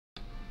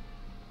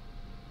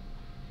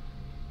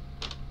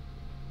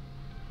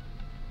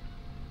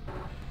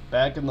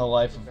Back in the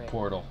life of Hooray.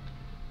 Portal.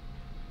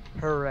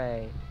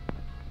 Hooray.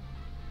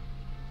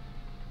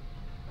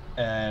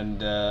 And,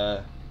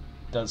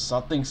 does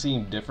something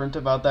seem different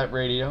about that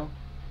radio?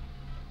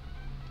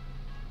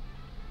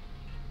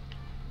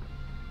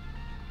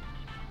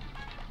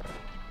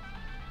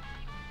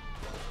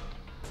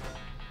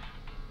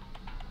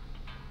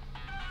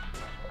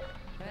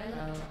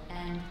 Hello,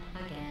 and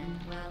again,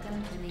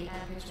 welcome to the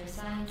Aperture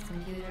Science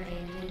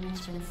Computer-Aided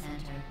Enrichment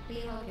Center.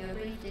 We hope your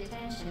brief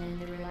detention in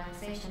the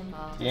relaxation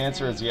vault The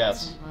answer is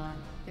yes.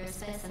 Your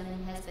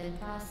specimen has been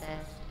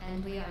processed,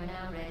 and we are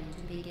now ready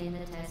to begin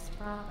the test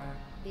proper.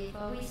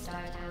 Before we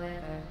start,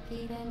 however,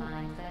 keep in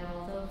mind that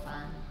although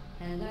fun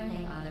and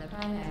learning are the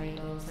primary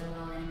goals of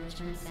all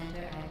Enrichment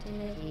Center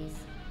activities,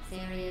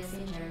 serious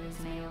injuries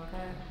may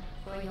occur.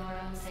 For your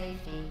own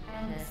safety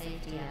and the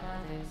safety of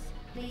others,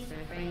 please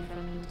refrain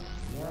from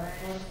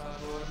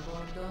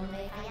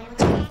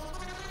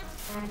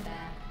Stand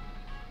back.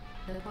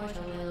 The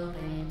portal will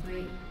open in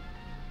 3,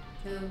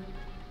 2,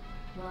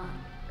 1.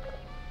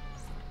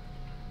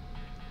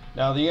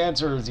 Now the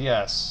answer is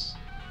yes.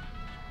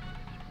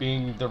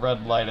 Being the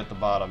red light at the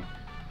bottom.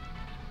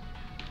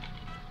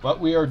 What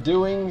we are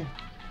doing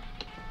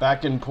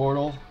back in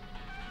Portal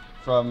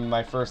from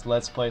my first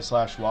Let's Play /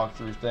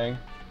 walkthrough thing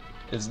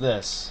is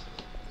this.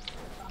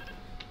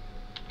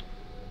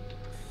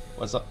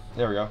 What's up?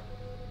 There we go.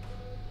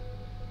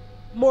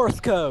 Morse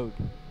code.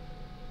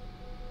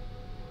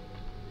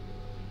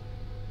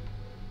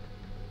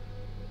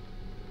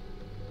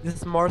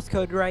 This Morse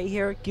code right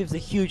here gives a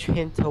huge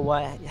hint to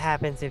what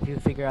happens if you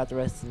figure out the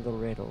rest of the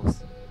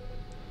riddles.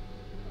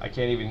 I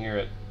can't even hear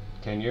it.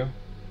 Can you?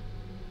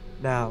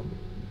 Now,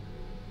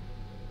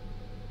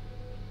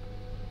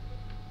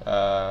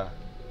 now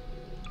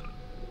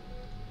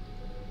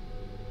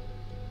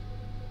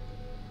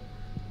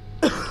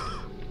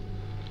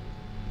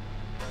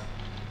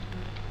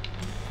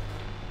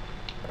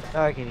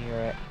I can hear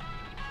it.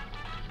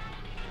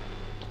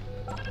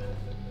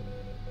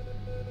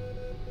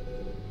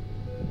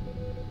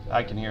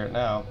 I can hear it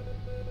now.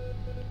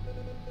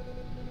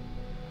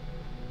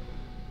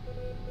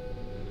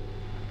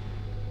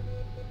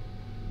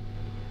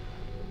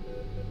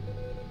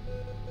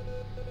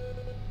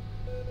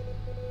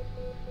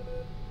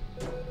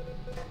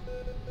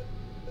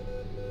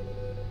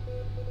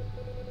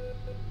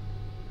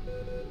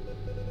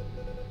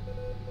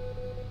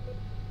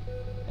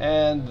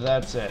 And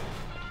that's it.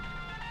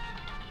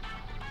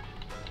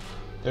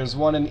 There's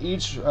one in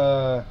each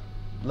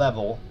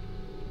level,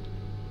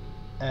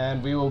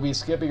 and we will be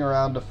skipping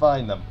around to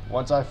find them.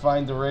 Once I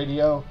find the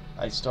radio,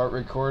 I start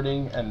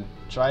recording and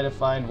try to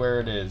find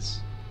where it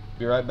is.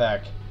 Be right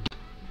back.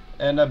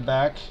 And I'm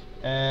back,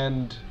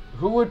 and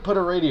who would put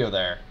a radio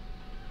there?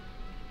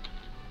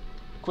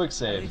 Quick At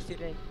save.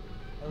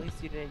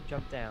 least you didn't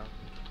jump down.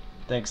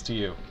 Thanks to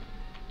you.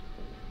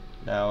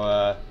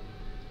 Now,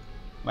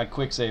 my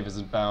quick save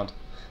isn't bound.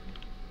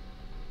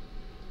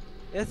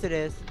 Yes, it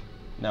is.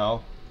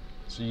 No.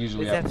 It's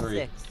usually It's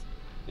F3. F6.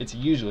 It's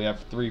usually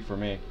F3 for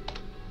me.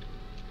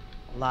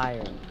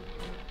 Liar.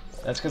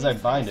 That's because I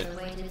bind it. The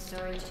weighted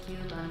storage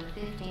cube on the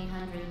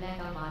 1500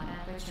 megawatt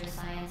Aperture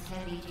Science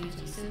heavy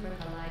duty super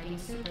colliding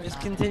super. Just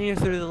continue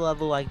through the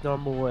level like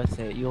normal with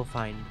it. You'll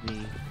find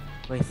the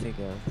place to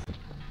go.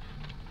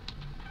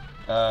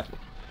 I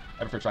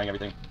prefer trying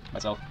everything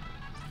myself.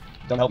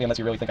 Don't help me unless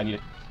you really think I need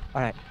it.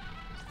 Alright.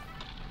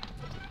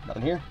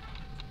 Nothing here.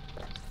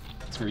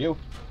 Screw you.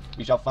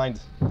 We shall find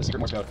the secret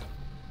Morse code.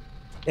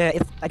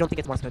 I don't think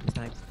it's Morse code this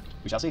time.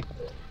 We shall see.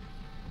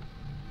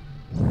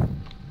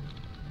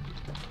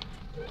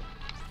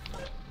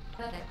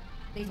 Perfect.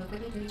 Please move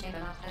quickly to the chamber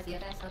lock as the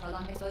effects of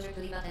prolonged exposure to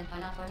the button are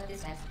not part of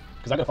this test.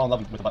 Because I'm going to fall in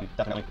love with the button,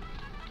 definitely.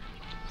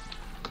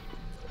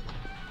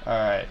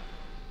 Alright.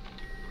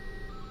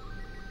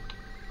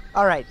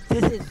 Alright,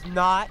 this is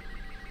not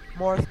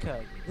Morse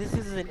code. This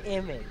is an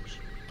image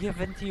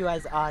given to you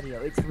as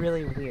audio. It's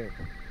really weird.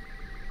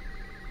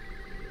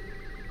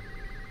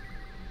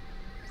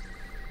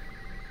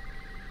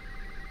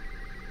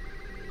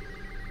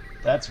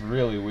 That's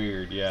really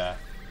weird, yeah.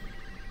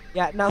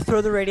 Yeah, now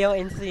throw the radio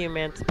into the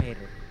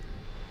emancipator.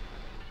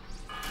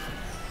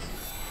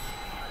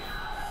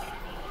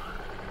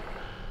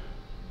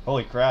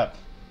 Holy crap.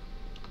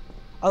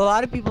 A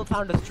lot of people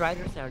found a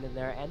Strider sound in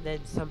there, and then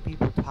some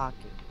people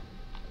talking.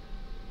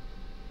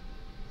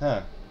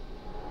 Huh.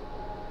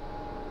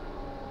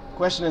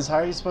 Question is, how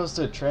are you supposed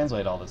to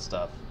translate all this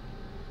stuff?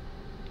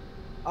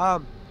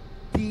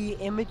 The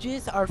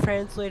images are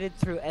translated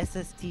through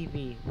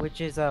SSTV, which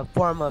is a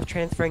form of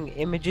transferring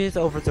images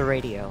over the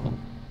radio.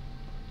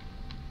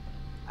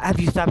 Have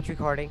you stopped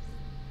recording?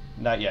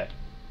 Not yet.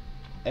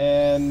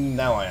 And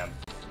now I am.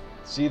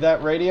 See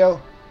that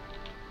radio?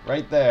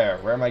 Right there,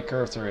 where my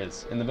cursor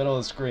is, in the middle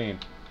of the screen.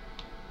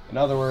 In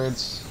other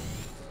words,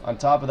 on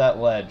top of that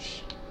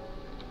ledge.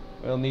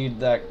 We'll need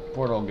that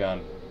portal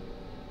gun.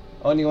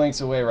 OniLink's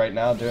away right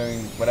now doing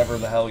whatever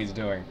the hell he's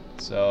doing,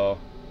 so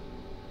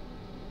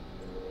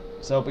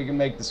let's hope we can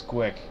make this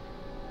quick.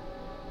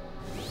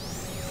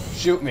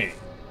 Shoot me.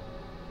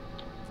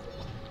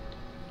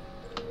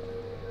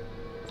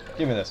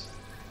 Give me this.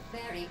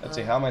 Very good. Let's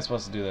see, how am I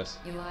supposed to do this?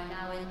 You are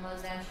now in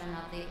possession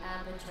of the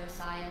Aperture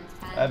Science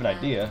I have an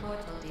idea.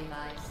 portal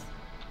device.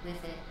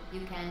 With it,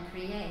 you can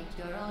create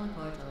your own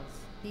portals.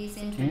 These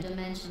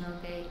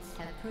interdimensional gates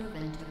have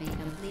proven to be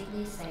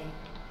completely safe.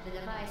 The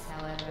device,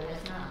 however,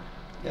 has not.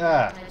 Do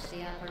Yeah. not touch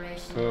the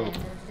operational end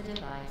of the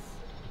device.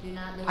 Do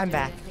not look I'm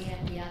back. directly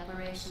at the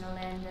operational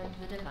end of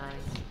the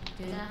device.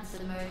 Do not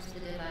submerge the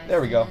device There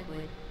we in go.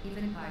 liquid,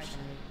 even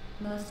partially.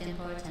 Most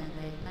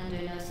importantly,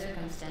 under no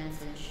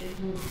circumstances should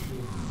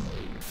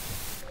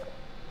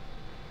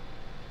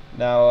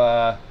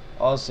Now,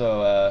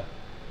 also,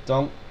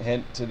 don't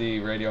hint to the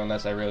radio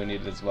unless I really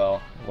need it as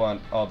well.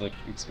 Want all the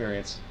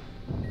experience.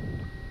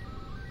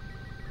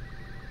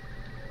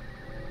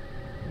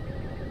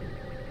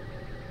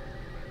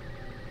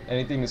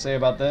 Anything to say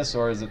about this,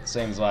 or is it the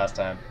same as last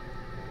time?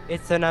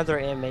 It's another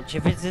image.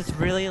 If it's this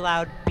really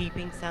loud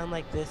beeping sound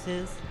like this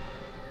is,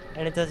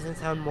 and it doesn't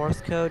sound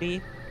Morse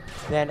codey,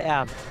 then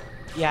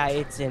yeah,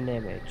 it's an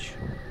image.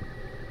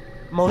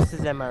 Most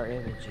of them are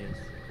images.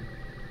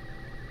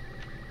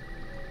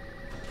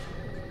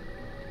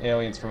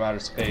 Aliens from outer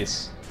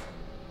space.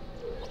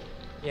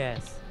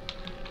 Yes.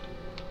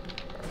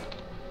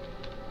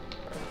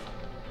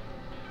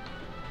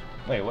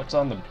 Wait, what's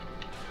on the...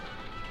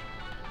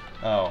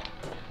 Oh,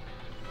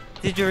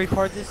 Did you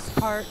record this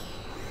part?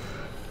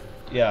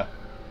 yeah.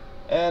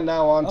 And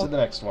now on Oh. to the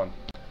next one.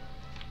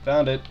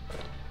 Found it.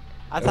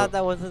 I thought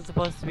that wasn't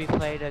supposed to be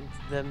played, and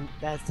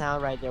that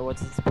sound right there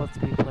wasn't supposed to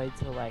be played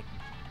till like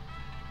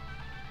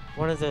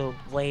one of the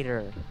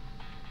later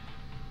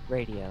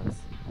radios.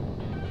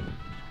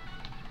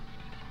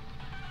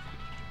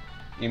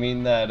 You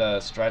mean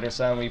that Strider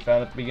sound we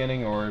found at the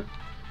beginning, or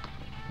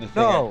the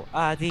thing? No,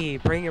 the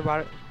bring your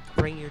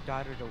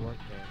daughter to work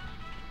there.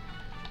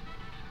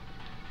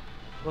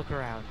 Look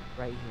around,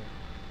 right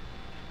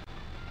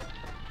here.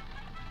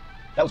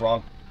 That was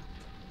wrong.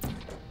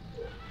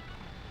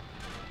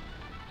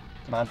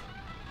 Come on.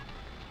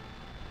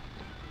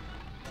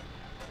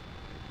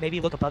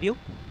 Maybe look above you,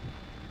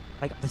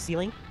 like the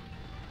ceiling.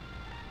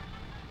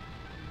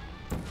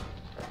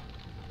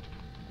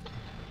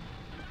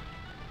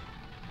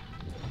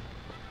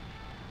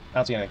 I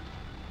don't see anything.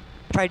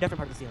 Try a different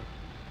part of the ceiling.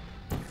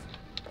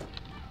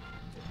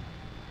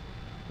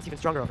 It's even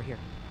stronger over here.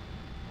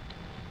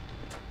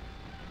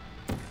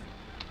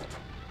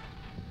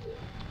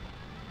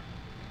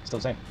 Still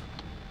the same.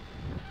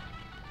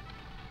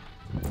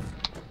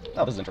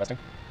 Oh, this is interesting.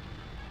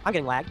 I'm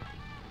getting lag.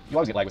 You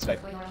always get lag with Skype.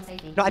 for your own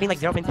safety. No, I mean like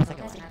 0 frames per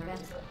second. Testing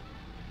apparatus.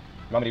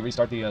 You want me to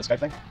restart the Skype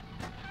thing?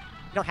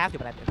 You don't have to,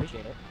 but I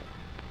appreciate it.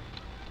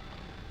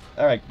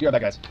 Alright, be right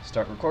back, guys.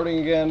 Start recording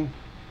again.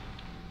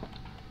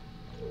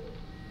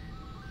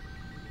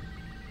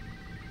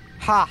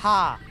 Ha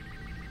ha!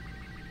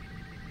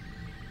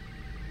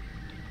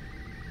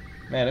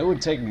 Man, it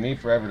would take me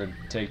forever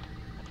to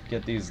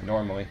get these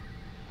normally.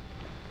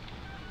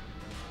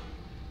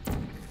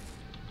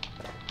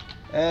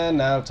 And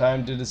now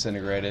time to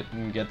disintegrate it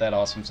and get that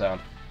awesome sound.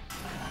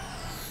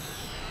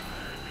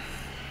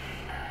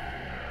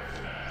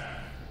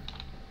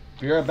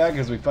 Be right back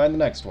as we find the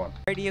next one.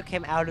 Radio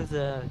came out of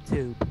the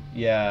tube.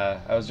 Yeah,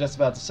 I was just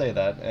about to say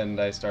that, and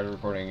I started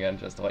recording again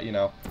just to let you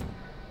know.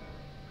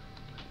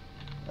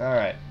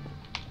 Alright.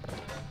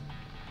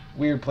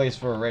 Weird place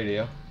for a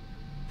radio.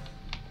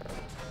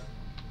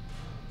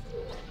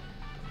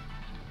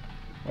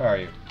 Where are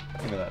you?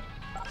 Give me that.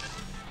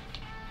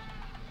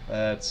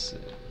 That's...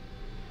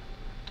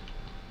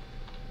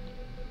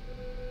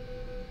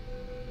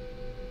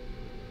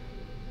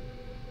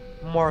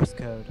 Morse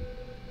code.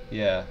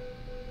 yeah.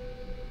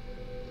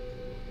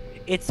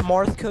 It's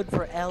Morse code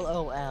for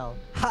LOL.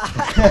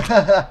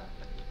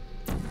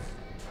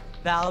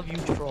 Valve, you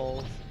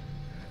trolls.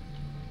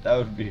 That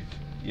would be...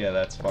 yeah,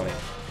 that's funny.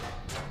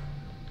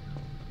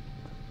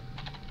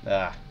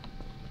 Ah.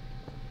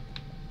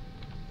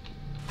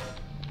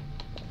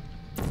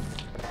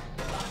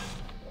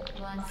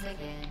 Once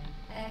again,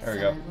 There we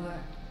go. excellent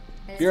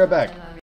work. Be right back.